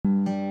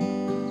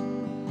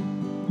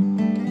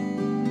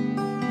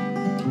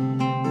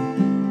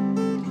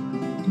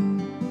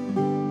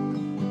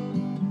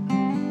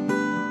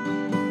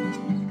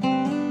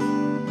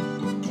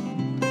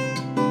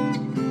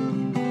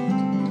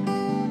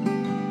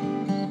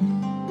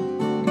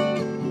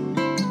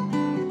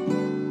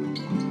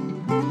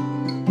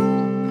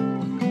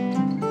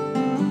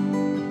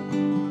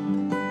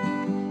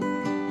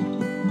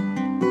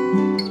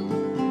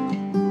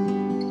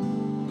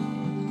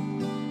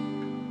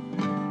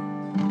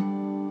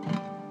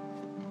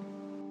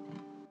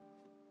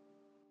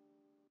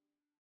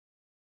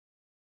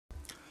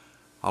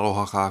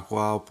Aloha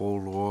kākua o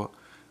Pauloa,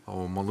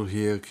 o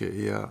maluhia ke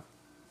ia,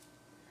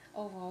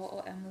 O wau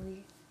o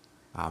Emily.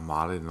 a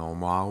mare no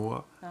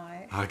maua.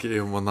 Ai. Hake e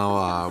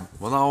manawa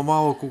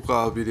maua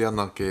kuka abiri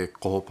ana ke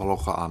koho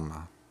paloka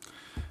ana.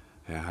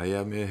 He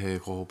haia me he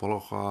koho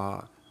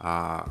paloka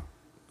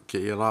ke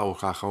ia la o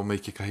kākau mai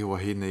ke kahi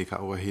wahine I ka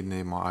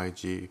wahine ma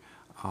IG.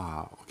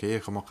 O ke ia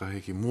ka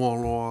makahiki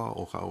mualoa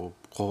o ka o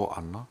koho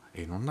ana.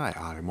 E no nai,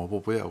 are mo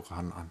popo ia o ka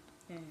hana ana.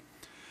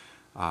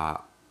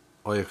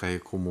 Oia kai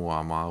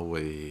kumua mau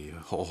e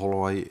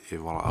ho'oholo ai e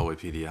wala au e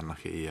piri ana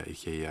ke ia I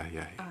ke ia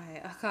iahi.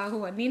 Ai, a ka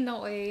hua nina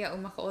o e ia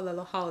umaka o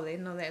lalo haole,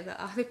 no leila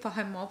ahli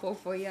pahe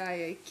maopopo ia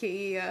e ke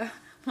ia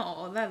ma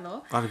o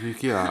lalo. Are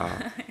piki a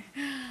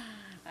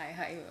Ai,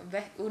 hai,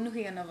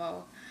 unuhi ana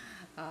wau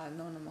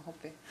no na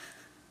mahope.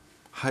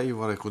 hai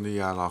wale kuni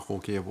ia la ko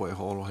ke po e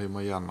ho'olo hei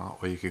mai ana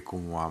o I ke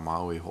kumua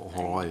mau e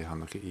ho'oholo ai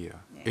hana ke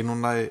ia. E no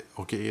nai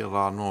o ke ia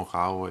la no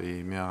ka aua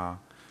I mea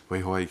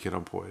waihoa I ke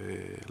rapo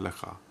e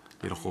leka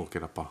I loko ke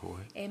rapahu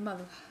ai. E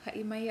malu,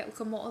 hai mai ia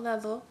uka mo o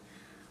lalo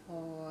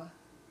o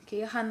ke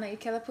ia hana I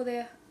ke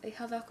lapure I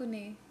hala aku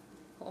nei.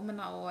 Ho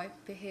mana o ai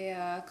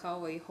pehea ka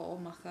o I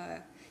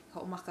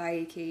ho'omaka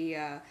ai ke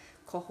ia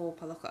koho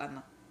palaka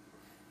ana.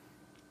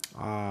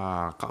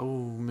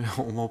 Kau mea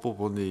o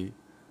mapopo ni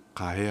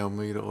ka hea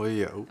mai ro o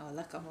iau. O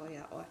laka ho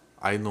ia oi.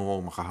 Ai no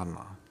o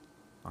makahana.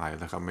 Ai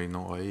leka mai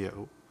no o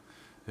iau.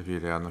 E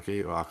pire ana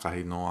ke o a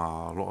kahi no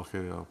a loa ke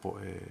po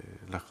e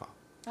leka.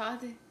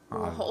 Ade,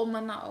 ua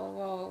ho'omana o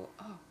wau,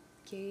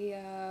 ke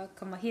ia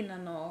ka mahina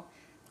no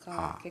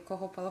ke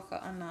koho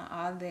palaka ana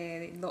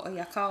ade loa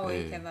ia kao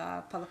I ke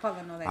la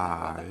palapala no leila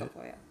ua laka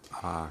po ia.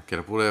 Ke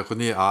rapure ako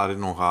ni aare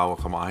no ka awa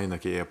kamaaina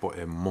ke e po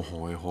e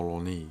moho e holo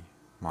ni.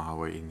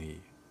 Mahawa I ni.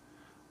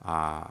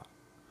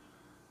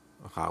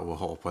 Ka ua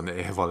ho'opane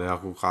e wale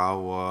aku ka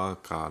awa,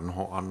 ka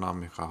noho ana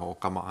me ka ho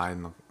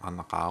kamaaina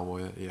ana ka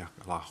awa ia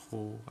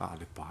lahu,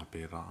 aare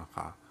pāpera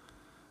ka.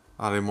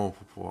 Aare mo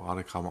pupo,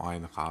 aare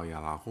kamaaina ka awa ia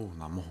lahu,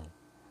 na moho.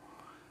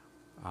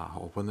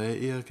 Ho'opane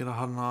ia ke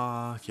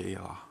rahana ke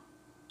ia la.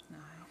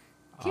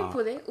 Kia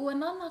pule, ua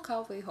nana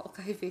kao i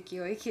ho'okahi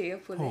whiki o I ke ia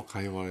pule. Ho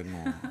kai wale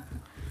no.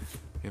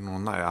 E no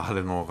nai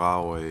aare no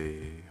ka awa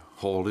e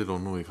ho'oliro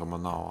nui ka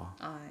manawa.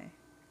 Ai.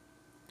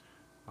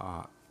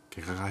 Ke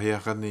kakahi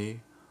aka ni,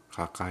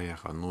 kakahi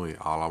aka nui.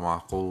 Ala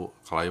mākou,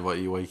 kalaiwa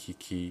I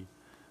Waikiki,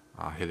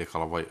 hele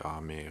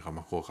kalawai me ka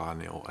makua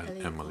kāne o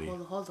Emily.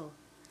 Holo holo.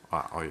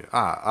 Oi,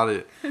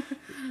 are,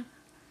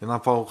 e nā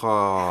pau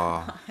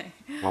ka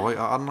lawai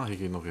ana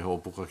hiki no ke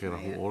ho'opuka ke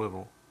rahu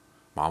orero.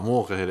 Mā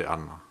mua ka here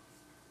ana,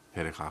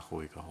 here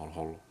kākou I ka holo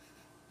holo.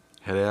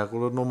 Here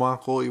akura no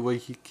mākou I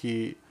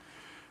Waikiki,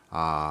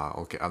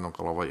 o ke ano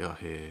kalawai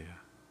he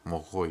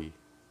mokoi.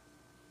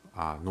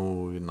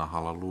 Nui na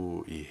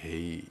halalu I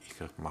hei I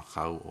ka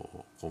makau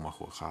o ko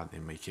makua kāne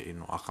mai ke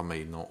ino aka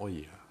mai no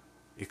oia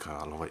I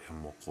ka alawai e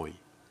mokoi.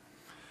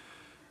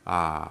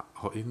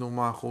 Ho ino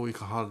mākou I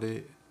ka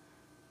hale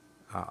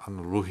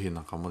ano luhi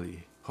na kamali.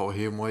 Ho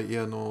he moe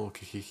ia no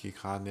ke kiki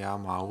kāne a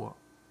maua.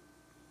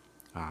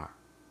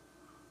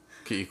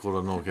 Ki I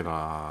kura no ke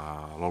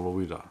rā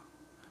lolowira.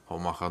 Ho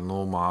maka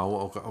no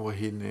maua o ka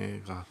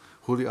awahine, ka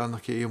huri ana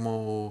ke I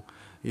mo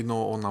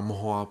ino o na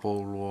moho a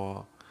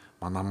pauloa.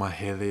 Mana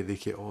mahere de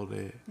ke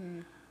ore.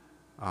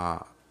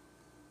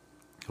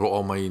 Ro'o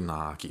mai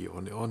nā ki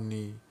oni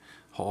oni.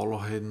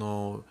 Ho'olohe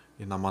no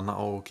I nā mana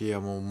o kia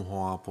mo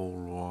moho a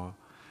pauloa.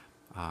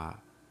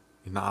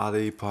 I nā are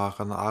I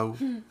pākana au.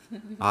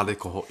 Are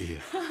koho ia.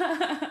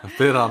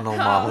 Pera no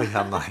maui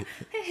hanai.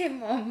 He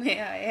mo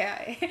mea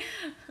e.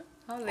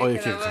 Oi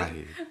ke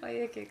kahi.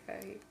 Oi ke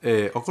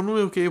kahi. O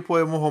konui o ke ipo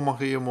e moho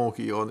maka ia mo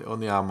ki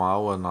oni a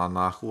maua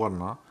nā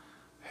kuana.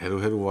 Heru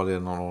heru wale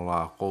no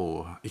la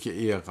ko ike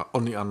ia ka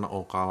oni ana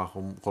o ka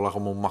ko la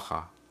mo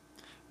maka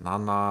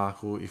nana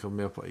ku I ka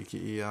mea pa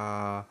iki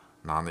ia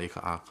nana I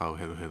ka akau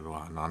heru heru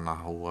nana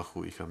hau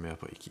aku I ka mea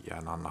pa iki ia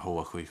nana hau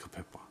aku I ka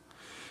pepa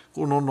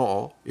ku no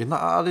no ina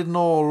ale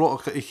no lo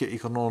ka ike I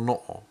ka no no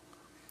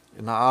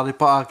ina ale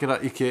pa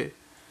akira ike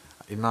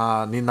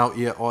ina ni nau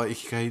ia o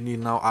iki kai ni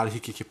nau ale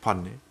hiki ke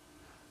pane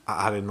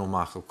ale no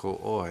maka ko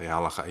o e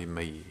ala ka I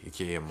mai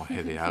ike e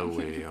mahere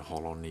au e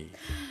holoni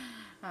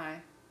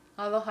Ai.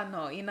 Aloha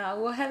no, ina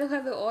ua helu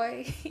helu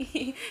oi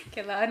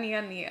ke la ani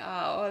ani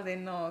a ole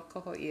no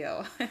koho ia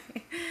o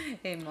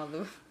e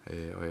malu.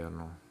 Oi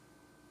ano.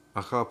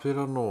 A ka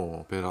pera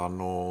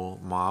no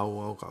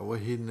māua o ka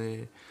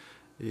wahine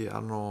I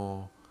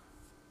ano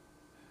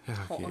he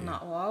haki. Ho na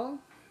o au.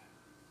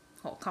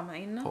 Ho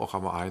kamaina. Ho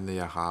kama aine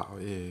ia ka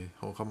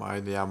ho kama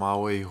aine ia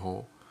māua I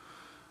ho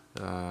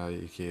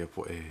I ke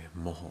po e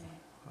moho.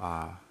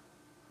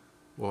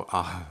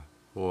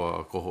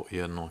 O koho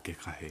ia no ke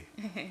kahi.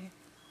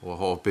 O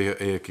ho pe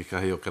e ke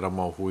kahi o ke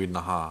rama hui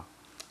na ha.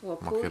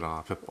 Ma ke rā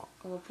pepa.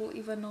 Ua pu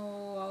iwa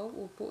no au,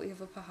 ua pu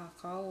iwa paha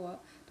ka ua.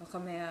 No ka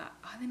mea,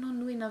 ale no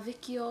nui na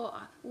wiki o,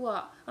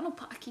 ua, ano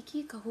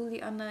paakiki ka huli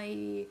ana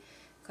I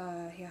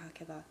ka hea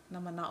ke la, na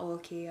mana o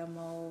ke a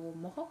mau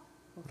moho,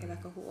 o ke la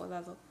ka hu o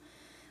lalo.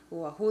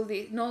 ua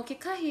huli no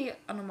kekahi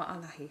ano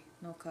maalahi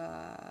no ka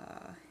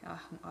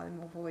ale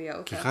mo hoi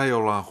au Ke ka kai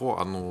o la ko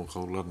anu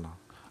kaulana.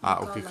 no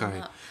O ke kai.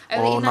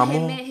 ele O ina nā he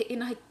moho. me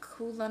ina he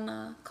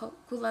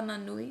kulana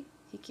nui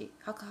hiki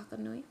haka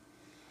nui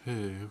He,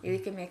 i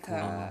like me ka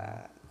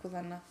kulana.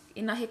 kulana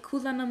ina he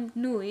kulana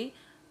nui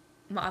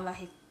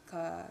maalahi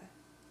ka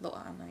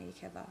loa ana i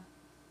ke la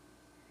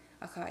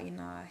aka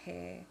ina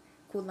he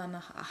kulana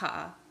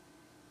haa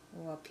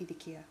ua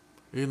pilikia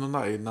Ina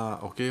na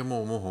o ke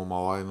moho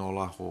mawai no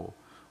la ko.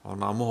 O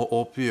nā moho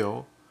o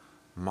pio,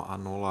 ma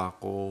ano la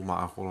ko,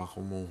 ma ako la ko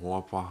mo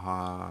hoa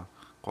paha,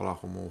 ko la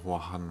ko mo hoa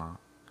hana.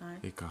 ai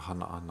I ka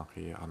hana ana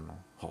ki ano.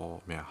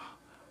 Ho mea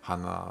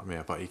hana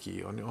mea pa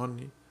iki i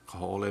oni. Ka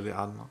hoolele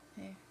ana.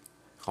 he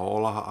Ka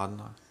olaha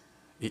ana.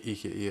 I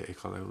ike ia e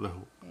ka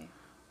lehu. he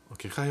O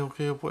ke kai o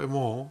ke po e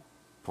moho,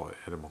 po e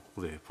ere mo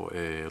kure, po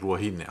e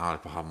ruahine a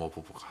paha mo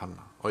pupu ka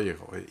hana. O ia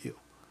ka o e io.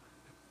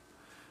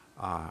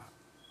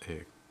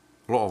 E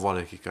loa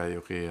wale ki kai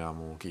o ke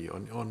mo ki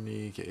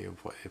oni, ke e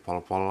po e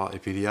palapala, e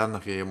piriana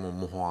ke e mo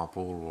moho a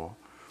pōrua.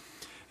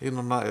 E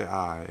no na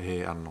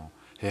he ano,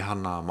 he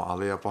hana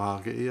maalea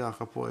paha ke ia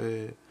ka po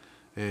e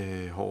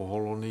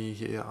hoholoni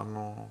ke ia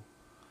ano,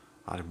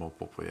 are mo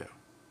popo ia.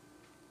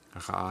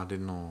 Ka aade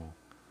no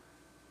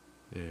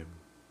e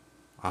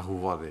ahu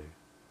wale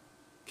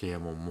ke e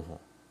mo moho.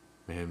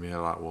 Me mea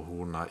la ua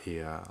huna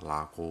ia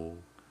la ko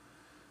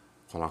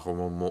la ko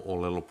mo o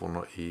lelo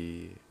pono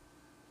i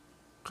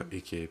ka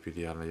ike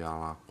piri ana ia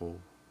la ko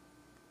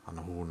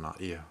ana huna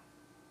ia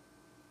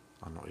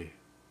ano e.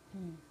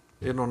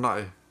 E no na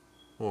e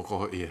o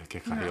koho ia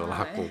ke kai o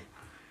la ko.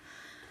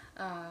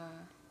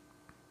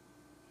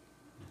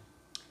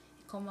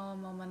 ko mau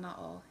mana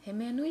o he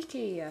mea nui ke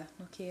ia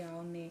no ke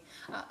ao ni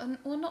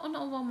ona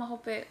o wau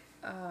mahope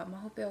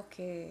o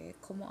ke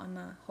komo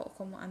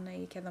ana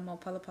i ke la mau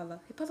palapala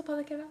he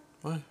palapala ke la?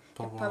 Ai,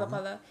 He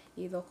palapala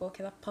i loko o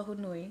ke la pahu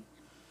nui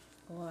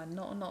o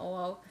no o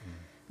au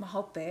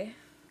mahope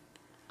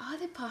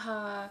a'ale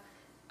paha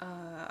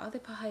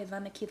e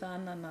lana ki la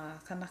ana na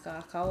kanaka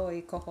a kao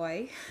i koho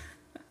ai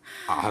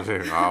Are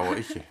ngāwa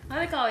ike.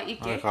 a'ale kao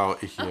ike Are kao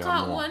ike a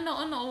aka moa. ua no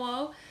o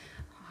au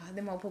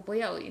le mau popo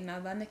iau i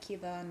nā lana ki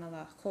la ana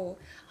la ko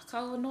a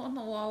kao no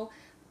au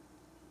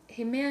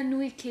he mea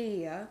nui ke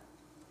ia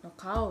no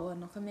kāua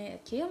no ka mea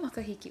ke ia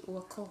makahiki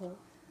ua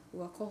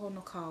koho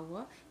no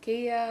kāua ke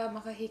ia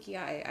makahiki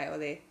ai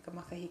ole ka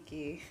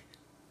makahiki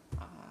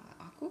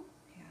aku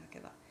ia ke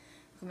la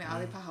ka mea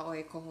ale paha o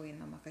e koho i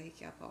nā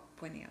makahiki a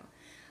poini au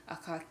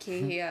aka ke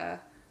ia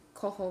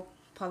koho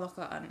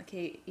paloka ana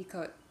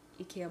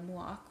i ke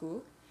mua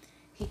aku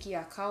hiki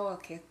a kaua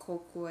ke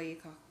kokua i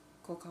ka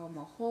kokau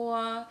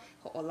mahoa,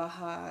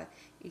 ho'olaha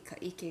i ka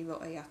ike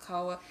loa i a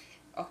kaua.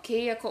 O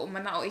keia ko'u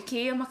mana'o, i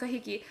keia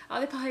makahiki,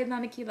 a'ale paha e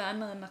nana ki la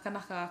ana na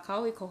kanaka a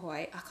kau i koho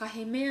ai, a ka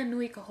he mea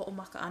nui ka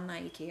ho'omaka ana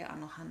i keia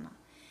ano hana.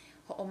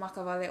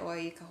 Ho'omaka wale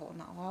oi i ka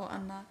ho'ona'oau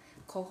ana,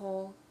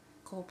 koho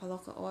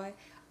paloka oi,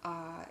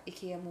 i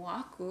keia mua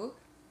aku,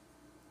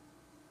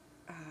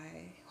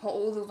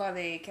 ho'oulu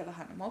wale i ke la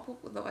hana.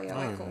 Maupupu loa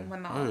iau e ko'u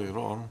mana'o. Ai,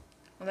 roa.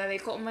 O lele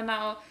ko'u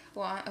mana'o,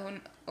 o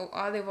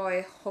a'ale wau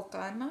e hoka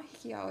ana,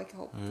 hiki au e ke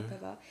ho'opupu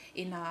pela,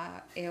 i nā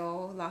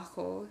eo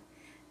lako,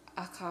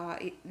 a ka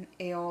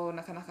eo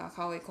na kanaka a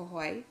kau i koho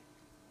ai.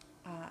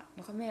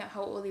 No ka mea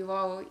hau'oli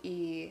wau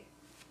i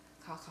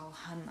ka kau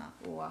hana.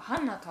 Ua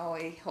hana kau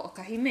i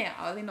ho'okahi mea,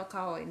 a'ale no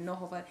kau i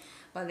noho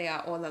wale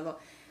a olalo.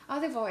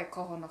 A'ale wau e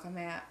koho no ka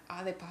mea,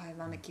 a'ale paha i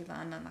lana ki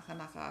la ana na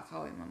kanaka a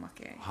kau i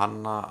mamake ai.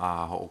 Hana a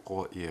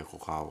ho'oko i e ko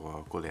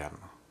kāua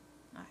kuleana.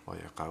 Ai. O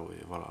ia kau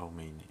e wala au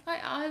meini. Ai,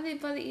 a'ale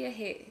wale ia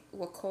he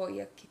ua ko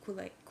ia ki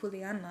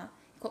kuleana.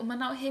 Ko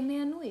manao he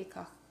mea nui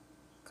ka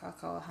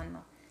kau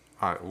hana.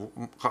 Ai,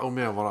 ka o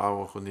mea wala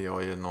au aku ni o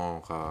ia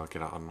no ka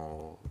kera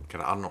ano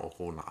o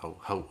kōna au,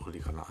 hau uli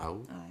kana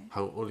au. Ai.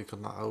 Hau uli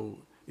kana au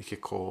i ke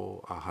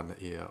ko a hana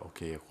ia o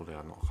ke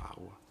kuleana o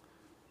kāua.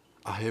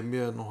 A he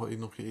mea noho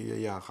ino ki ia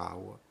ia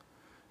kāua.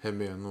 He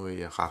mea nui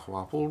ia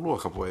kāua. Pōrua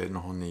ka po e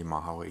noho ni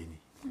mahawa ini.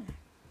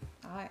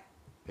 Ai.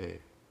 E.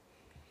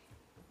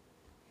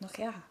 No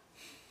ke aha.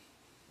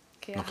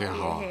 No ke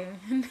aha.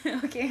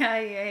 No ke aha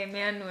ia he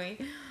mea nui.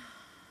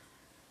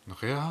 No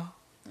ke aha?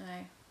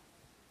 Ai.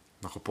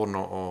 No ka pono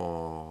o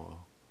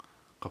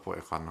ka po e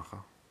kanaka.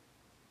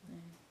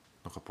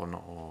 No ka pono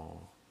o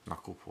na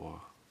kupua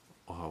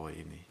o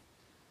Hawaii.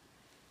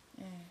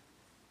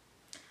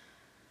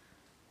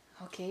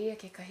 Hoke ia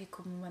ke kahi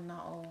kumu mana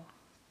o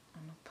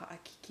ano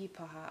paakiki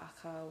paha a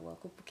ka ua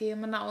kupu ke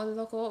mana o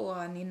loko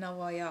ua nina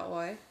wa ia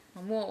oe.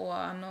 Ma mua ua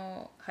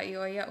ano hai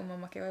o ia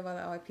umamake oe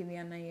wala oe pili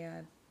ana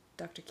ia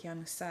Dr.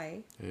 Keanu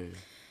Sai. E.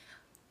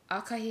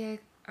 A kahi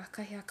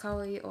a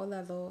kau i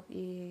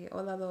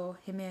olalo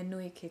he mea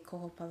nui ke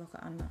koho paloka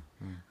ana.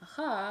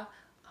 Aha,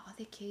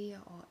 aole ke ia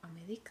o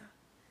Amerika.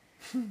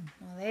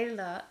 No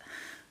leila,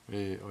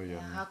 E, o ia.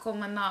 hako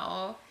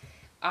mana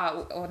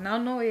o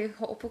nano i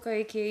ho'opuka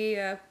i ke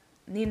ia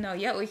nina o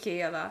iau i ke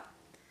ia la.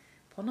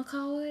 Pono ka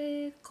o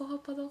e koho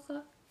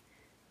paloka?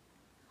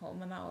 Ho'o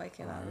mana o e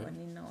ke la ua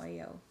nina o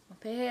iau. Ma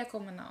pehea ko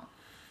mana o.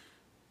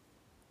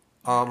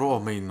 roa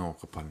mei no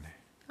ka pane.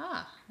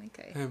 Ah,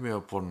 okay. He mea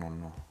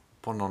ponono.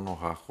 Ponono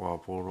ka kua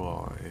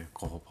pōrua e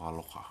koho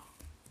pāloka.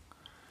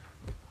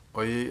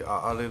 Oi,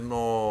 a ale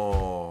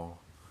no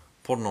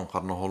pono ka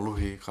noho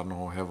luhi, ka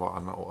noho hewa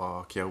ana o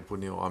a kia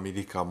upuni o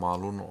Amerika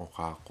māluna o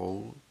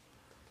kākou.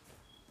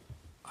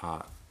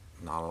 A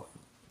nā,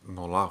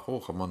 no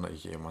lāko ka mana i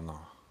ke e mana.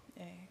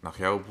 Nā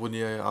kia upuni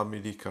e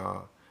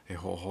Amerika e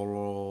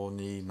hoholo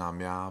ni nā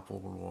mea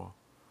pōrua.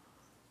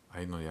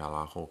 Aino ia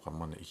lāko ka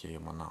mana i ke e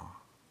mana.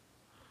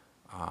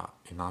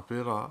 I nā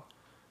pēra,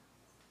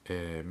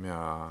 e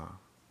mea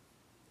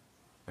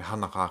e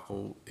hana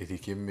kākou e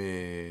rike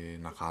me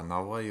na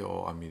kānawa i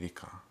o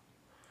Amerika.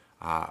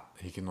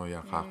 Hiki no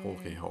ia kākou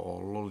ke ho o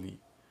loli.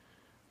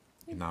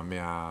 I nā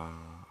mea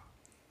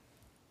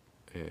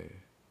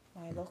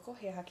Mai loko,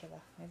 he hakela.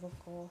 Mai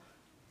loko,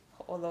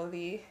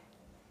 ho'ololi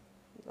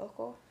i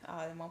loko.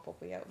 E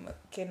maopopo ia,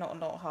 ke no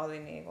haole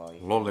nei wau i.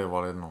 lole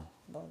wale no.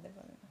 Lole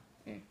wale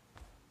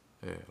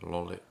no.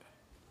 Lole.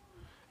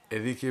 E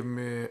rike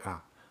me,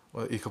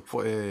 i ka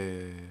poe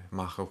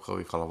mākaukau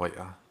i ka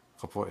lawaia.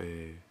 Ka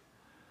poe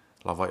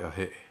lawaia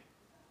he.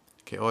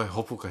 Ke oe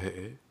hopu ka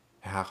he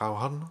hakau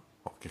hana,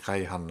 o ke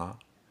kai hana.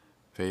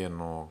 Whea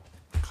no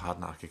ka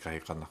hana a ke kai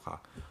kanaka.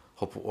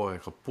 Hopu oe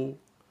ka pū.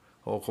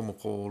 Ho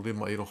komoko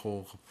 5 i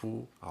roho ka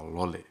pū a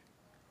lole.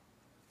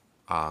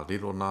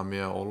 Riro nā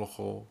mea o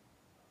loko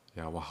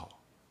ia waho.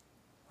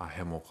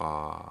 Hemo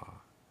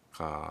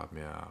ka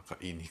mea ka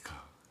inika.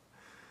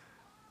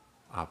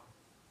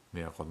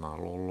 Mea ko nā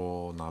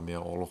lolo, nā mea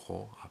o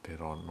loko,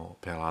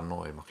 pēra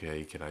no e makia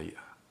i ke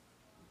raia.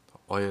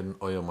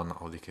 Oia mana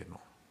o like no.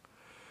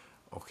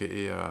 O ke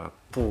ea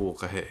pū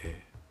ka he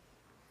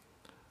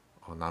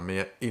o nā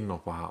mea ino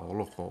paha o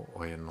loko,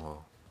 oia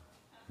no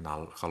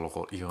ka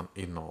loko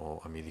ino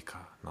o Amerika,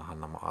 nā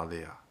hana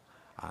maalea.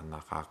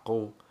 Nā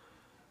kākou,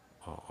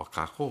 o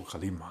kākou ka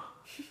 5.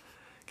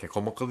 Ke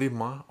komo ka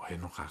 5, oia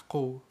no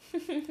kākou,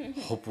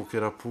 hopu ke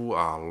rapu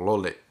a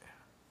lole.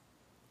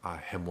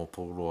 Hemo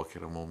pōroa ke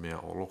ramo mea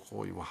o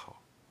loko i waho.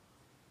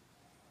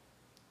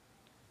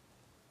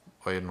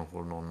 Oia no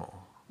kono no.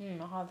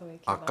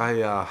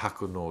 Kai a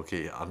haku no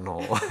ke ano.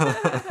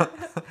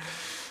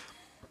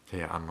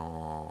 Ke ano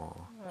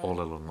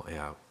olelo no e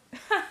au.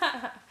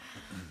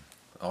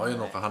 Oia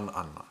no ka hana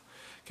ana.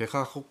 Ke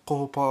ka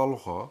koho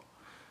pāloha,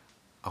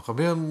 a ka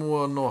mea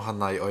mua no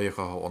hanai oia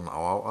ka ho ona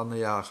awao ana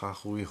ia ka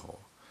huiho.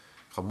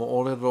 Ka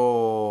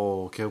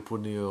moolero ke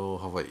upuni o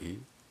Hawaii,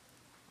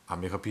 a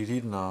me ka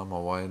pirina ma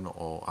waena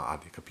o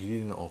ka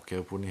pirina o ke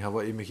upuni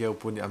Hawaii me ke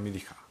upuni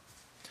Amerika.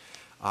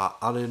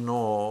 Ale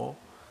no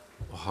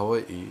o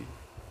Hawaii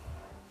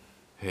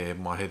he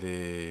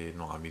mahere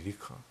no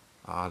Amerika.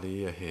 Ale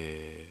ia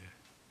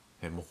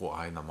he moko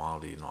ai na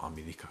Māori no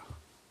Amerika.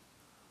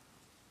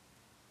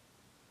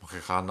 Ma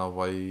ke kāna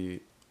wai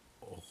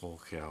o ko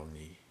ke au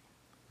ni.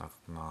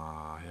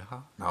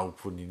 Nā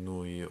upuni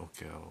nui o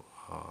ke au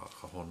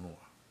ka honua.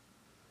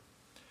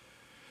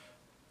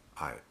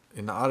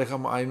 Ina are ka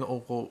maaina o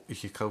ko i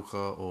ke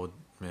kauka o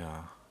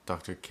mea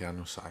Dr.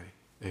 Keanu Sai.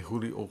 E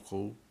huri o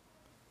ko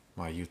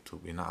ma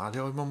YouTube. Ina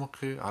are oi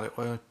mamake, are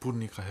oi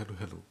puni ka helu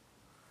helu.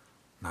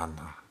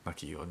 Nana, na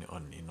ki oni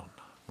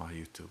nona ma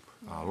YouTube.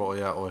 Loo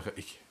ia oi ka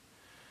ike.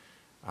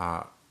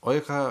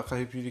 Oi ka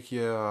hipiri ki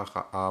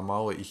a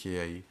maua ike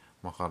ai,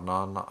 ma ka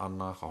nana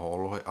ana, ka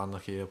hoolohe ana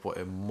ki e po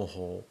e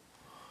moho.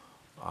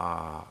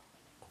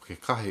 O ke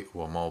kahi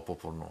ua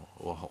maopopo no,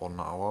 ua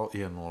ona awao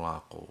ia no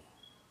lākou.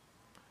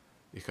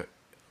 Ika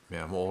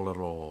mea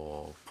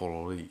moolero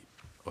polori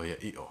o ia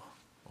i o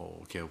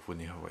ke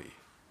upuni Hawaii.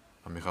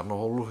 A me ka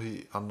noho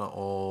luhi ana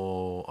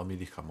o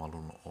Amerika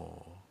maluna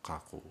o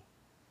kākou.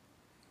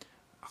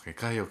 A ke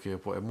kahi o ke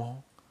po e moho,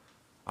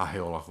 a he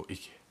o lako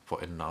ike, po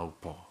e nau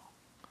po.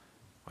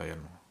 Oia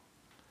no.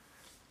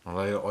 No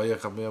rai oia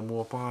ka mea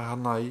mua paha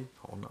hanai,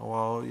 ona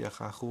awao ia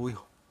kākou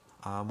iho.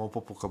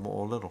 Maupopo ka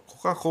moolero. Ko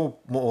kākou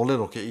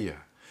moolero ke ia.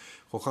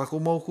 Ko kākou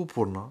mau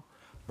kupuna,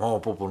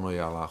 maupopo no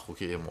ia lako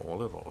ke ia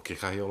moolero. O ke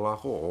kahi o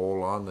lako, o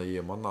lana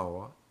ia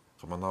manawa.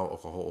 Ka manawa o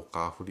ka ho o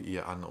kāhuri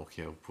ia ana o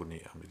ke upuni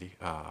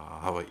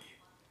Hawaii.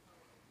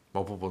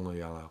 Maupopo no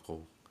ia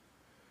lako.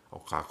 O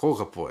kākou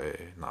ka po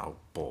e nā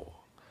upo.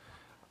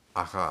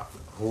 Aka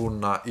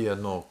huna ia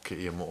no ke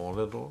ia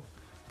moolero,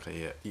 ka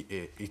ia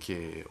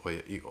ike o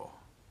ia i o.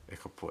 E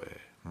ka po e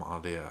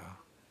maarea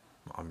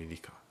ma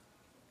Amerika.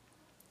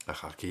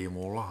 Aka ke ia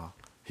mō laha,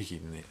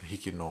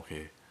 hiki no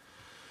ke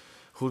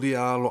huri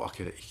alo a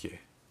ke ike.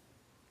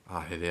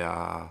 He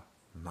rea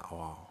na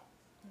oao.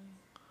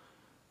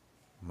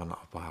 Mana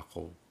a paha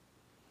kou.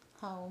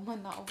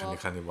 Mana o wau.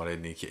 Kani wale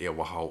ni ke ea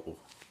wahau u.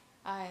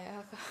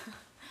 Aka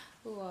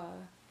ua.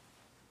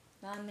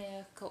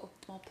 Nāne ka o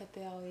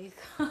pepe au i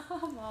ka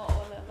mao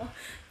olelo.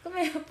 Ka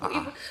mea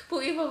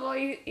puiwa wau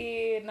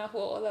i nā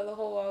hua olelo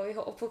ho wau i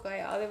ho o pukai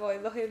ale wau i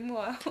lohe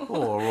mua.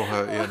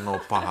 Lohe ia no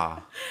paha.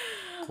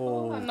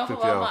 Ko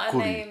pepea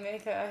kuri. Me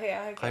ka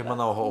hea. Kai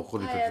mana o ho o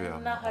kuri pepea.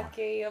 Nā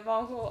hake i a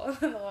mau hua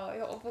olelo i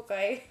ho o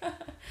pukai.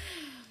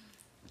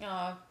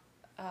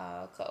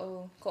 Ka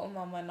o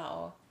mama na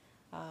o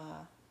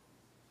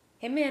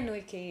He mea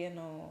nui ke ia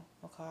no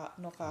ka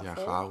Ia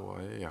ko.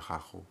 kāua ia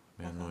kākou.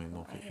 Mea nui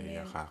no ke e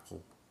ia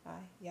kākou.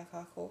 Ai, ia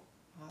ka ko.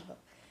 Alo.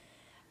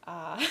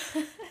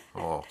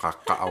 O, ka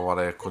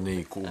kaaware koni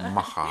I ku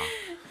maha.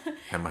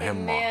 Hema He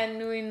hema. mea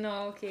nui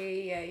no ke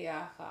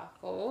ia ka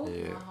ko.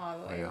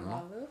 Mahalo ai ana.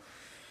 walu.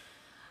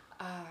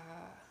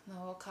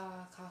 No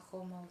ka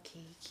ko mau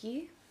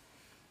keiki.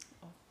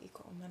 I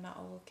ko o mana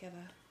o ke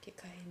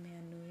kahi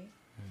mea nui.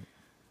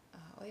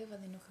 Oia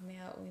wale no ka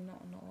mea ui no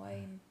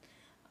ai.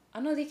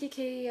 Ano like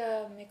ke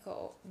ia me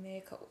ko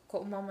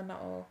o mamana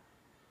o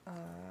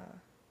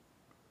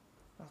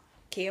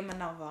ke ia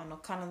manawa no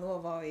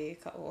kanalua wau I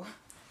ka o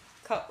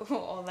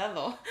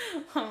lelo.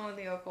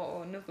 Hamoni o ko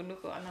o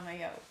nuku ana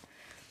mai au.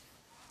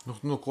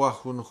 Nuku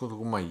aku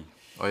nuku mai.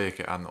 Oia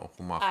ke ana o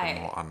kumako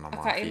no ana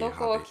ma Ka ki I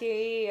loko o ke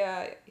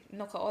ia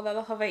no ka o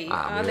lelo Hawaii.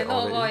 Le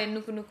no wau e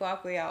nuku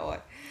aku ia oi.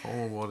 O,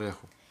 wale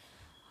aku.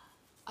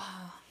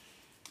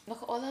 No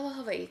ka o lelo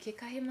Hawaii ke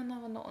kahi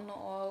manawa no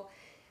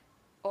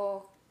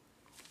o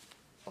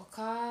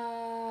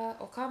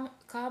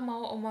ka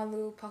mau o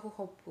malu pahu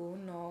hopu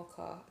no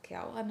ke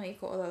ao ana I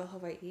ka o lelo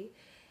Hawaii.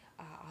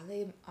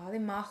 Ale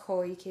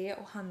mako I ke ia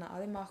ohana,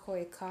 ale mako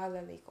e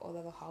kālele I ka o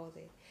lelo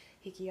haole.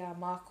 Hiki a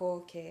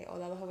mako ke o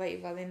lelo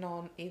Hawaii wale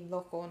no I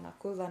loko na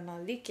kulana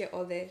like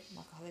ole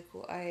ma ka hale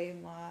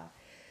kuʻai ma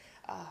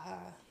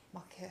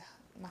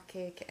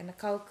ke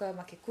ʻenakauka,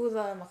 ma ke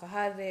kula, ma ka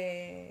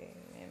hale,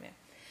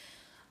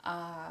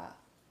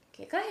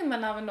 ke kahi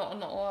manawa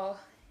no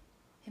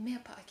he mea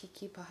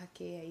paʻakiki paha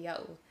ke ia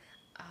ia'u.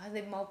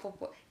 Ale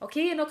maopopo. O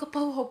keia no ka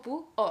pahu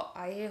hopu,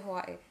 ai he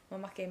hoʻaʻe.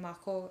 Mamake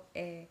mākou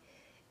e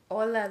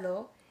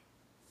ʻōlelo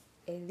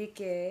e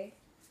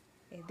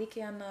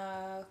like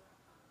ana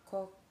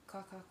ko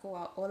ka kākou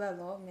a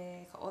ʻōlelo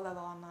me ka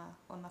ʻōlelo ana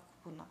o nā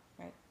kupuna,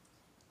 right?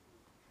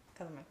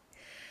 Kala mai.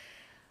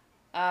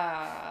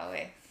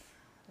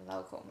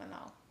 Lau ko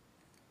manao.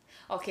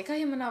 Ke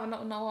kahi manawa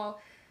no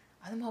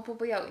ale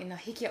maopopo ia'u I nā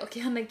hiki o ke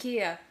hana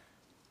kia.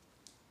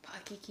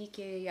 Paʻakiki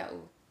ke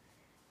ia'u.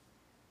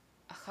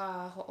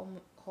 Akā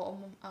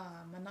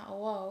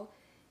manao au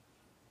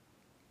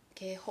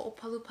ke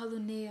hoʻopalupalu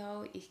nei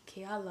au I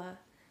ke ala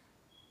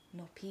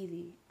no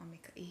pili a me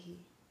ka ihi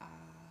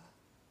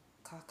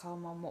kākau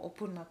ma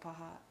moʻopuna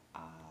paha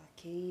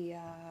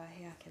kēia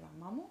he a kēlā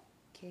mamo,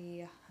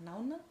 kēia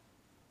hanauna.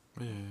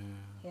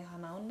 He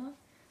hanauna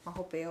ma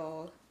hope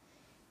o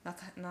nā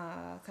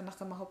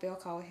kanaka ma hope o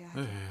ka o he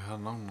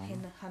hanauna. He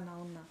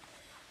hanauna.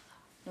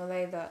 No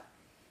leila,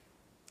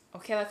 o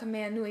kēlā ka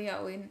mea nui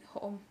au I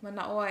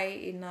hoʻomanao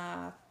ai I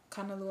nā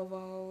kanalua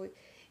wau,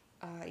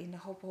 I nā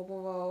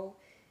hopohopo wau,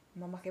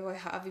 mamake wau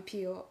haʻawi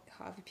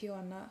pio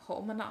ana,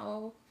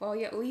 hoʻomanao wau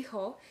iaʻu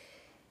iho.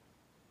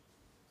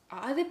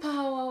 ʻAʻole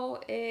paha wau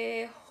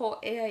e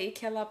hōʻea I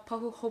kēlā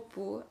pahu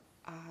hopu,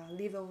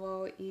 lilo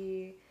wau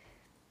I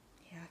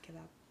he a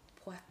kēlā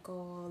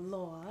poeko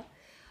loa.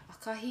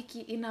 Akā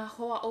hiki I nā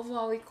hoʻaʻo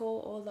wau I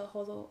ko o la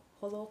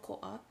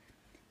holokoʻa,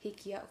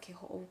 hiki iaʻu ke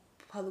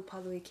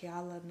hoʻopalupalu I ke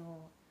ala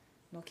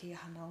no ke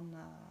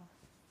hanauna.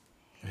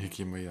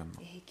 Hiki mai ana.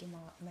 E hiki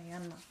mai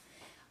ana.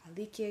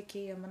 Like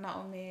keia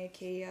manao me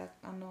keia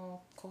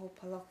ano koho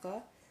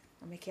palaka,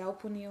 a me ke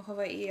aupuni o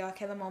Hawaii a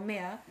kēlā mau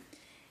mea.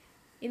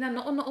 Ina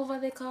noʻonoʻo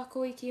wale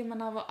kākou I keia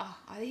manawa,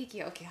 ale hiki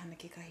iaʻu ke hana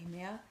kekahi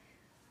mea.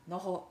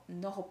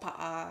 Noho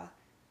paʻa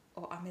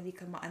o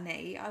Amerika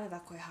maʻaneʻi, ale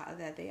lako e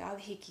haʻalele, ale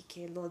hiki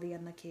ke loli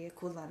ana ke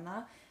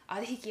kulana.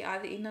 Ale hiki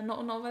ina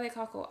noʻonoʻo wale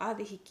kākou,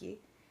 ale hiki.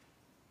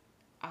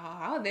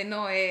 ʻAʻole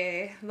no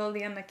e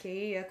loli ana ke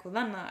ia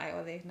kulana, ai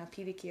ʻole nā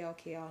pilikia o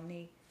ke ao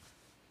nei.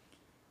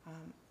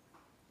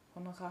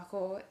 Hono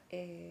kākou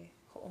e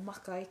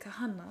hoʻomaka I ka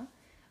hana,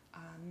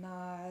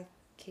 nā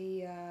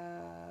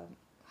keia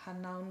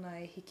hanauna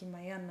e hiki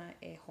mai ana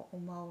e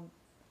hoʻomau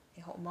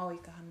I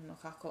ka hana no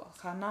kākou.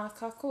 Ka nā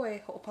kākou e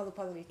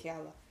hoʻopalupalu I ke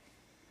ala.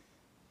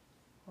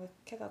 O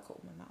kēlā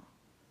koʻu manao.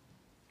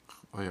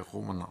 Oia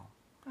koʻu manao.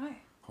 Ai.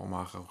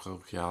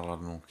 Hoʻomākaukau ke ala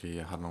no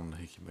ke hanauna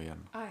hiki mai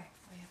ana. Ai,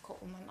 oia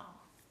koʻu manao.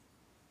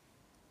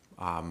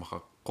 Ma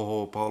ka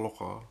koho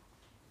paoloka.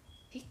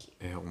 Hiki.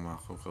 E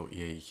hoʻomākaukau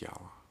ia I ke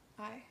ala.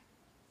 Ai.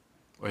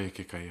 Oia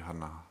ke kai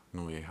hana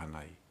nui e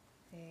hana I.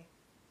 E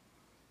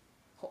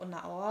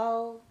hoʻonaʻo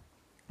au.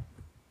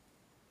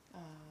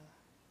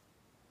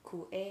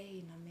 Ku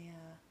I nā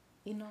mea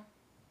ino.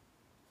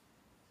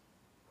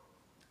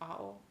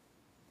 Aʻo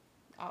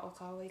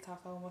kāua I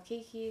kākau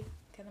makiki,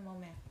 kēlā mau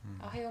mea.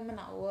 Ahe o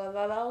manao, ua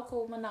lalau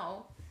koʻu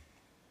manao.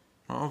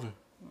 Aole.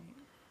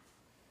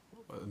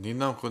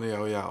 Nina kone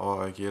au ia o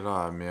ai ke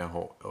rā mea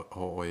ho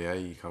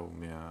ai I kau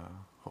mea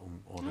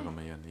hoʻolega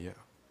mai ana ia.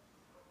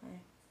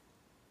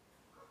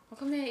 O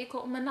ka mea I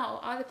koʻu manao,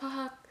 ʻaʻole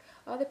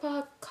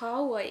paha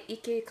kāua I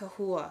ike ka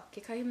hua.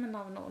 Ke kahi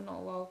manawa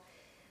noʻonoʻo wau.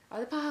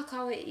 ʻAʻole paha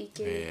kāua I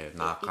ike...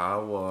 Nā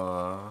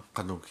kāua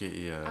kanu ke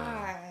ia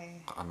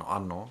ka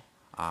ano.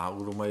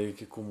 Uru mai I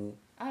ke kumu.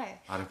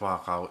 ʻAʻole paha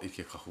kāua I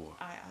ke kahua.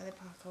 ʻAʻole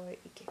paha kāua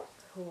I ke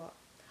kahua.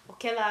 O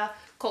kēlā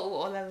koʻu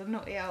ʻōlelo no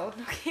e au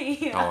no ke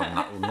ia.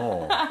 Naʻu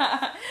no.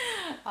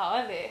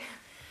 ʻAʻole.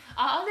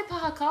 a'ale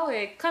paha kau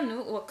e kanu,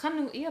 ua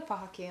kanu ia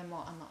paha ke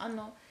mo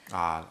ano.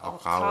 Au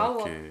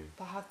kaua ke...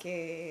 paha ke,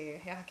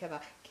 hea ke la,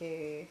 ke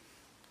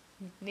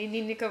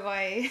Nini ka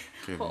wai.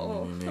 Ke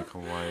nini ka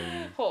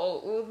wai.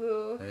 Ho'o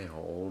ulu. Hei,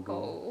 ho'o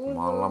ulu.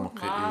 Mālama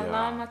ke ia.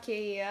 Mālama ke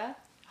ia.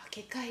 A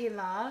ke kahi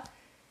la,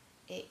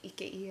 e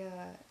ike ia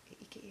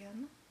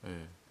ana?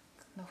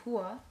 Na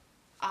hua.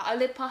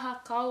 A'ale paha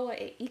kaua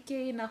e ike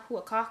i na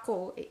hua,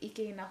 kākou e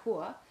ike i na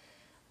hua,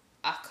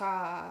 a ka...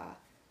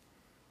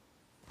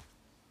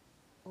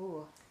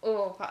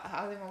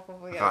 ha'ale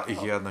maopopo ia. Ka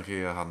ike ana ke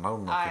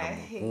hanauna ke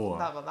ramo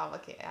hua. Lava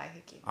ke ai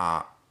hiki.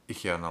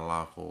 Ike ana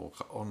la ko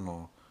ka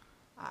ono.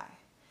 Ai.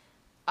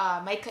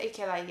 Maika'i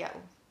ke la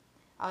ia'u.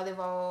 A'ale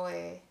wau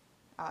e...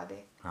 a'ale.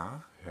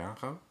 Hea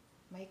kau?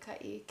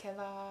 Maika'i ke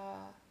la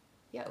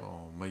ia'u.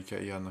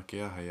 Maika'i ana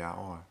ke aha ia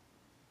oe.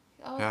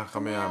 Hea ka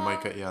mea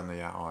maika'i ana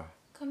ia oe.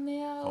 Ka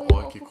mea O o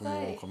oe ki kumu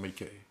o ka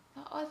maika'i.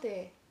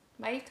 A'ale.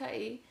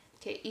 Maika'i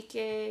ke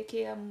ike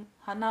ke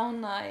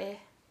hanauna e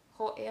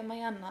ho'e mai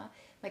ana.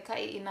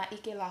 Maika'i i nā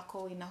ike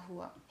lākou i nā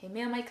hua. He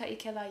mea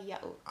maika'i ke la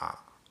ia'u.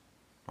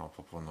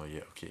 Maopopo no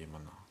ia o ke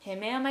imana. He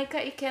mea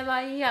maika'i ke la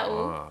ia'u.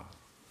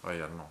 Ai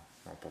anō,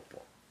 maopopo.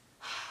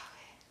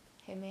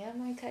 He mea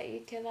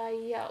maika'i ke la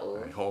ia'u.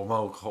 Ho'o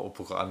mau ka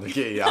ho'opuka ana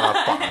ke i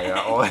āpa'a ia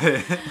oe.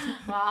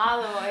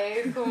 Mahalo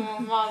e kumu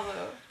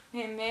malu.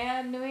 He mea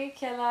nui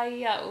ke la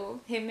ia'u.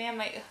 He mea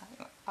mai...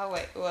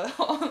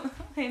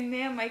 He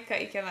mea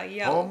maika'i ke la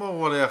ia'u. Ho'o mau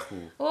wale aku.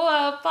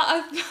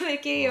 Pa'a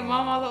ke ia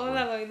mamalo o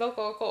lalo i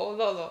loko o ko o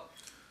lolo.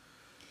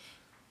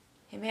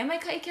 He mea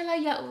maika'i ke la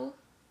ia'u.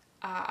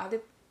 Ale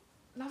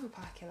lava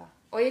paha ke la.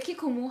 Oia ki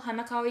kumu,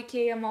 hana kau i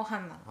ke ia mau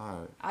hana.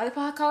 Ale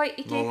paha kau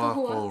i ke ka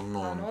hua.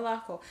 No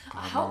lako.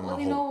 A hau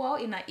oli no wau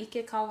i nā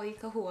ike kau i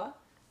ka hua.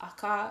 A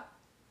ka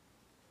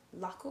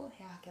lako,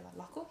 hea ke la.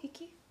 Lako,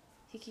 hiki?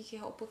 Hiki ke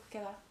ho'opuka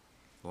ke la.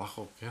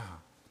 Lako ke aha?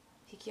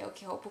 Hiki au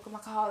ke ho'opuka ma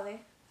ka haole.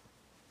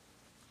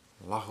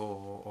 Lako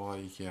o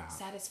ai ke aha?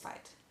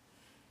 Satisfied.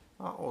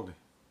 Ole.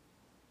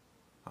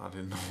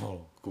 Ale no,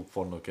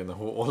 kupono ke na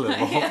hu ole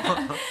mo.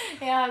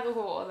 Hea ku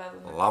hu ole.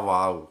 Lava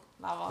au.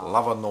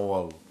 Lava no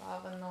au.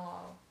 Lava no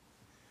au.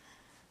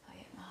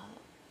 Ai, mahalo.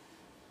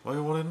 Wai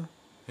wale no?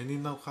 He ni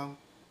nau kau?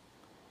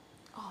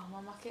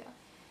 Mama ke...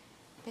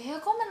 Pehea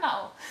kome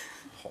nao.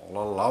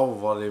 Hola lau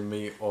wale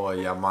mi o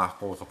ia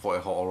mako ka poe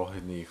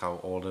ho'olohi ni kau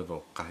ole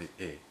no kahi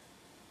e.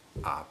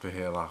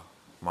 Pehea la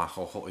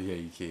mako ho'i e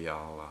i ke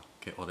ala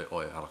ke ore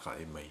oe alaka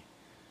e mei.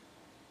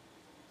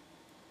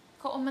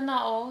 Ko o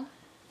manao,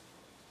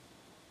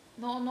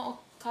 no o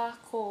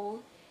kākou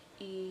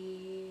i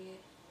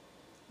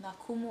nā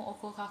kumu o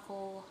ko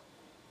kākou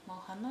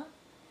mauhana.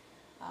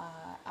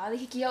 Ale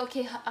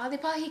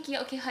pā hiki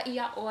au ke ha'i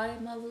a oe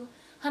malu,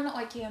 hana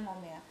oe kia mau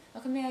mea.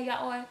 No ka mea ia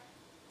oe,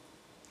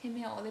 he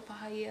mea ole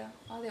paha ia,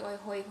 ale oe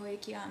hoi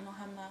ki ano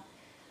hana.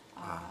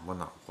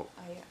 Mana ko.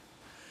 Aia.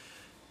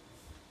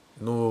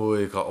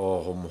 Nui ka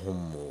o homo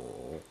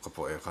ka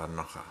poe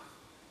kanaka.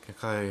 Ke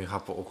kai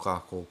hapa o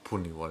kākou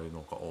puni wale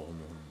no ka o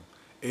homo.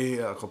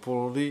 Ka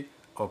porori,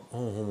 o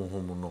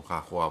homo no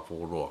kākou a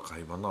pōroa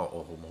kai mana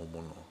o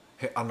homo no.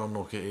 He ana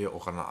no ke o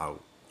kana au,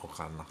 o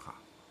kanaka.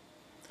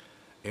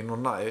 No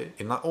nae,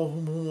 nā o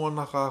homo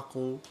ana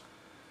kākou,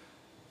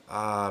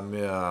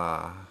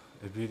 mea,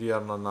 e piri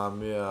ana nā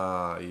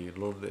mea i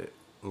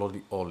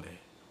loli ole.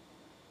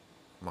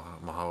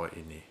 Mahawa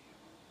ini.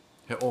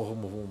 He o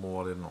homo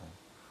wale no.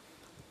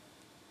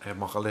 He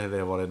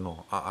makalele wale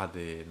no,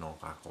 aade no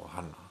kākou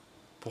hana.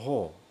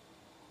 Poho,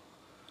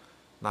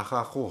 nā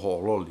kākou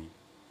ho loli.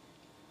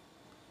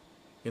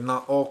 Nā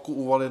o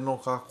kuu wale no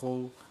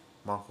kākou,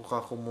 mako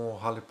kākou mo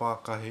hale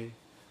pākahi,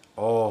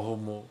 o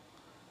homo,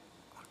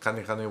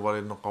 kane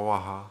wale no ka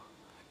waha.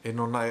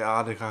 No nai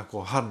aade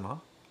kākou hana,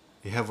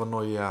 I hewa no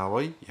i a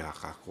wai, i a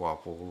kākou a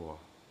pōrua.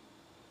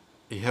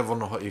 I hewa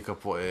no i ka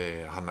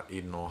poe hana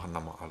ino, hana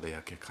ma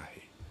alea ke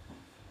kahi.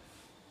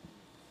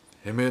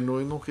 He mea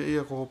nui no ke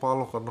ia ko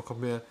pāloka no ka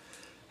mea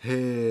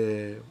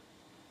he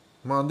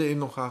maane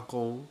ino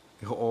kākou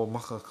I ho o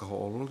maka ka ho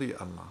o loli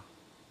ana.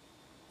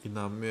 I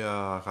nā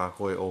mea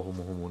kākou e o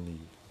homo ni.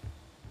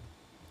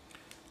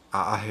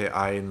 A ahe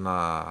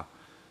aina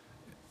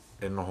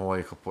e noho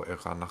ai ka poe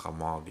ka naka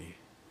Māori.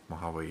 Ma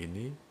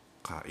Hawaii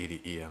ka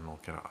iri ia no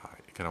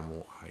kera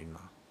mō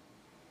aina.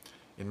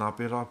 I nā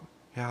pera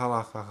he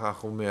halaka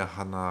kākou mea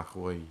hana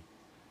aku ai.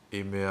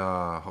 I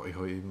mea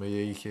hoi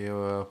mea I ke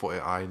poe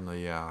aina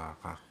I a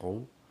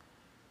kākou.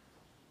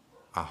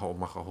 A ho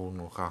maka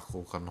hono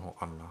kākou ka noho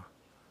ana.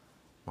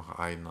 Maka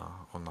aina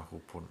o nā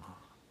hupuna.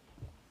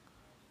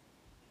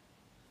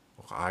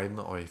 O ka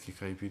aina o e ki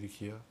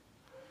kaipirikia.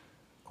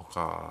 O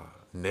ka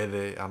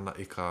nere ana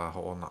I ka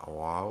hoona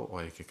o au o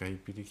e ki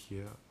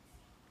kaipirikia.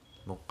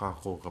 No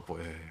kākou ka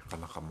poe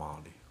kanaka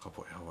Māori, ka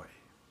poe Hawaii.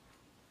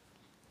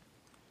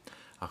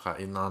 Aka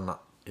ina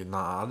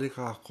aale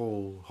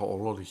kākou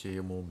ho'ololi ke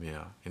ia mō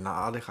mea, ina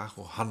aale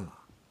kākou hana.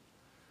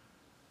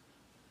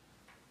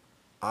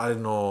 Ae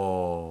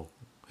no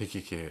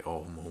hiki ke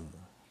o homo.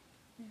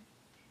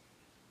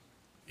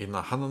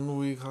 Ina hana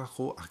nui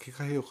kākou, a ke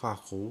kahi o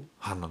kākou,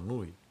 hana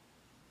nui.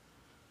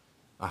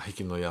 a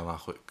hiki no ia la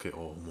ke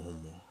o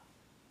momo.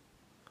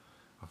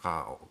 A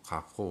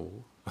ka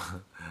kou,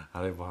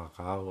 ale maha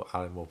ka au,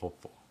 ale mo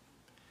popo.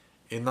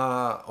 E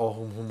nā o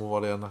humuhumu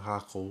wale ana ka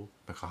kou,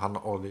 me ka hana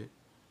ole,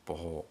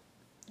 poho.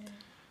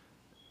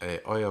 E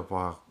oia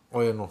pa,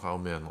 oia no ka au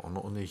mea no,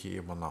 ono oni ki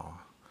e manawa.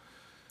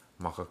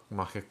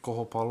 Ma ke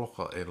koho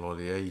paloka e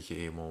lori ai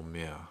ki e mo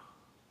mea.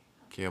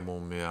 Ki e mo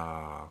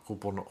mea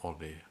kupono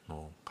ole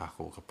no ka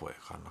kou ka poe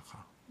kanaka.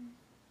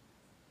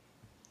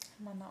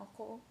 Mana o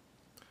ko.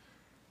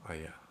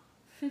 Aia,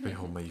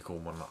 peho mai ko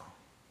mana.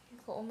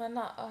 Ko o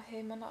mana a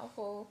he mana o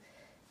ko.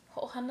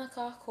 Ho'ohana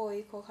kākou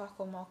I ko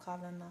kākou mau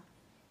kālana.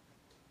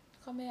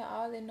 Ka mea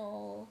ale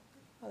no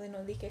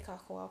like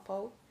kākou a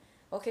pau.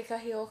 O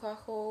kekahi o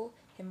kākou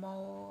he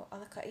mau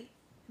alakai,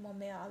 he mau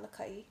mea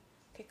alakai.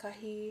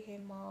 Kekahi he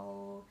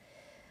mau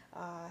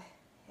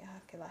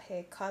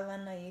he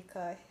kālana I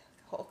ka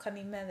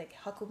ho'okani mele, ke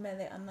haku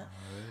mele ana.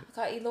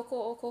 Ka I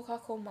loko o ko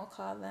kākou mau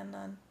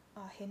kālana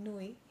he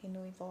nui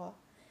loa.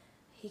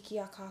 Hiki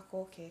a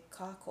kākou ke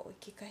kākou I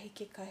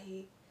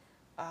kekahi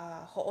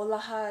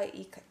ho'olaha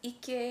I ka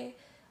ike,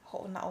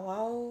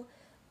 ho'ona'oau,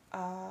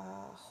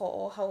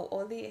 ho'o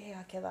hau'oli he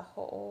akela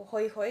ho'o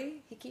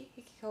hoihoi, hiki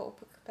ka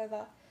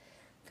ho'opukapela.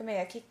 Ka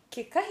mea,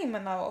 kekahi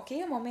manawa o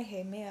keia mau mea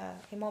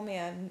he mau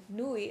mea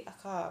nui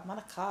aka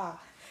manakā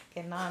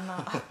ke nāna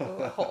aku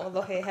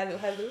ho'olohe helu.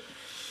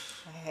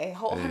 He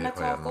ho'ohana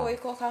kākou I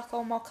ko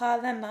kākou mau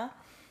kālena,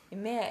 I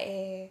mea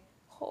e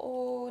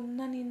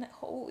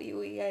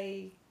ho'uiui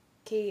ai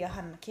keia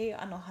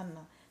ano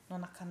hana no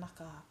na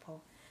kanaka a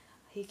pau.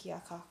 Hiki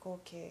a kākou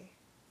ke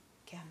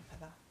hana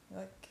pela.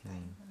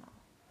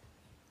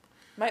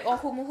 Mai o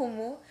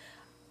humuhumu,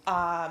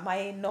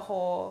 mai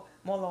noho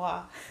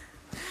moloa.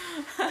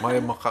 Mai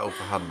maka o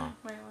ka hana,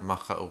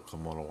 maka o ka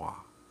moloa.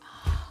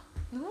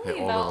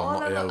 Nui na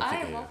olelo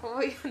ai mako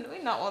nui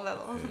na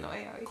olelo no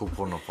ai.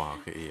 Kupona pa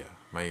ke ia.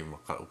 Mai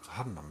maka o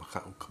ka hana,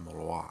 maka o ka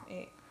moloa.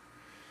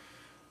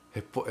 He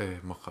poe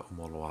maka o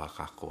moloa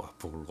kākou a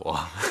pūroa.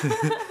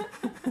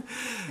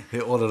 He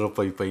orero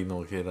pai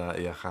no ke rā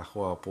ia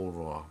kākou a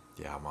pūroa.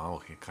 Ia mao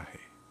ke kahe.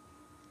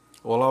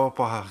 O lawa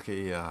paha ke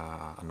ia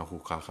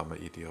anoku kākama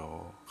iti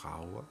o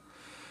kāua.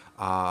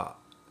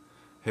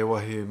 He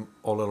wahi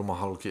olero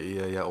mahalo ke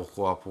ia o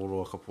kua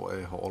pūroa ka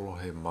poe ho olo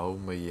he mau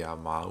me ia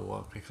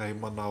maua. Ke kahi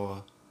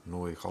manawa,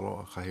 nui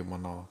kaloa kahi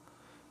manawa.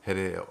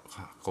 Here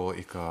ko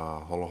I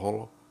ka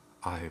holoholo,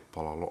 a he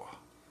palaloa.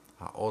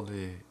 A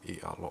ole I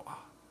a loa.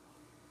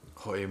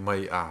 Ho e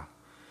mai a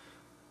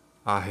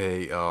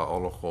he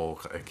oloko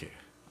ka eke.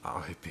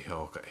 A he piha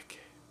o ka eke.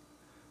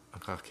 A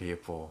ka ke e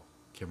po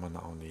ke mana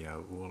o ni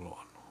au uolo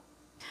ano.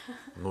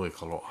 Nui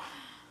ka loa.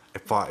 E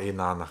pā e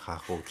nāna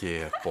kākou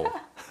ke e po.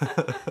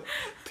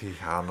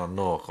 Piha ana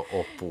no ka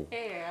opu.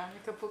 Me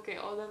ka puke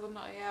olelo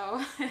no e au.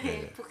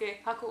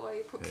 Puke haku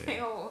ai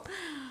puke o.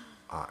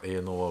 A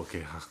e no au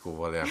ke haku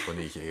wale ako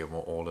ni ke e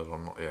mo olelo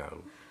no e au.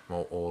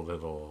 Mo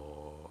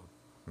olelo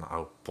na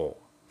au po.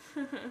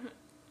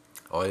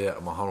 O ia,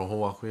 mahalo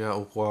ho aku ia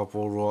o kua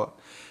pōroa.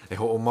 E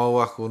ho o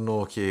mau aku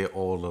no ke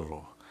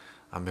olelo.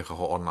 A me ka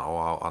ho ona o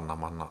au ana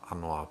mana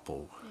ano a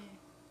pō.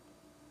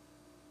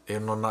 E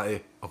no na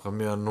o ka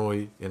mea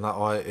nui, e na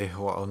oai e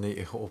hoa au nei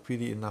e ho o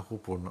piri I nā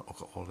kupuna o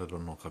ka olelo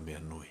no ka mea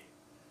nui.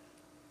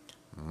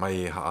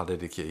 Mai e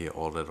haarere ke e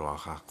olelo a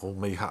kākou,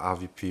 mai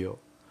haawi pio.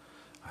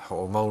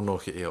 Ho o mau no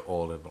ke e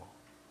olelo.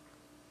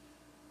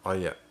 O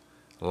ia,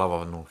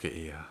 lawa no ke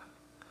ia.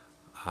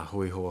 A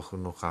hui ho aku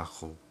no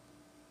kākou.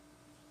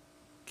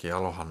 Ke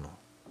alohano.